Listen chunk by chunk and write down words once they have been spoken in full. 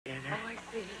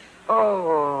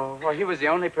Oh, well, he was the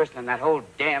only person on that whole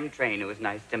damn train who was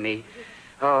nice to me.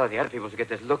 Oh, the other people would get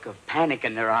this look of panic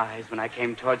in their eyes when I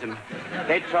came towards them.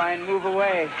 They'd try and move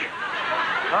away.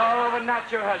 Oh, but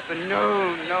not your husband.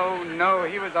 No, no, no.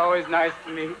 He was always nice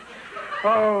to me.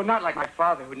 Oh, not like my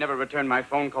father, who never returned my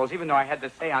phone calls, even though I had the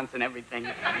seance and everything.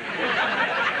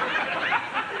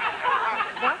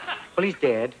 What? Well, he's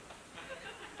dead.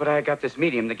 But I got this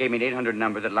medium that gave me an 800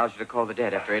 number that allows you to call the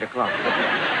dead after 8 o'clock.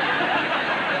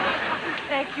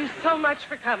 Thank you so much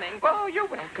for coming. Oh, you're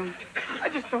welcome. I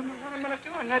just don't know what I'm going to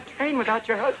do on that train without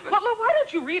your husband. Well, why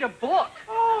don't you read a book?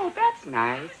 Oh, that's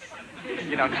nice.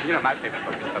 You know, my favorite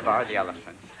book is Babar the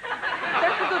Elephant.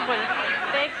 That's a good one.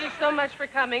 Thank you so much for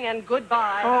coming, and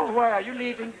goodbye. Oh, why are you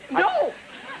leaving? No,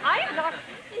 I am not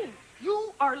leaving.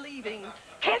 You are leaving.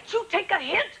 Can't you take a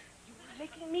hint? You are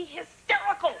making me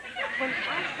hysterical. When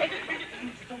I say thank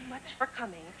you so much for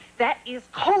coming, that is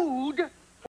code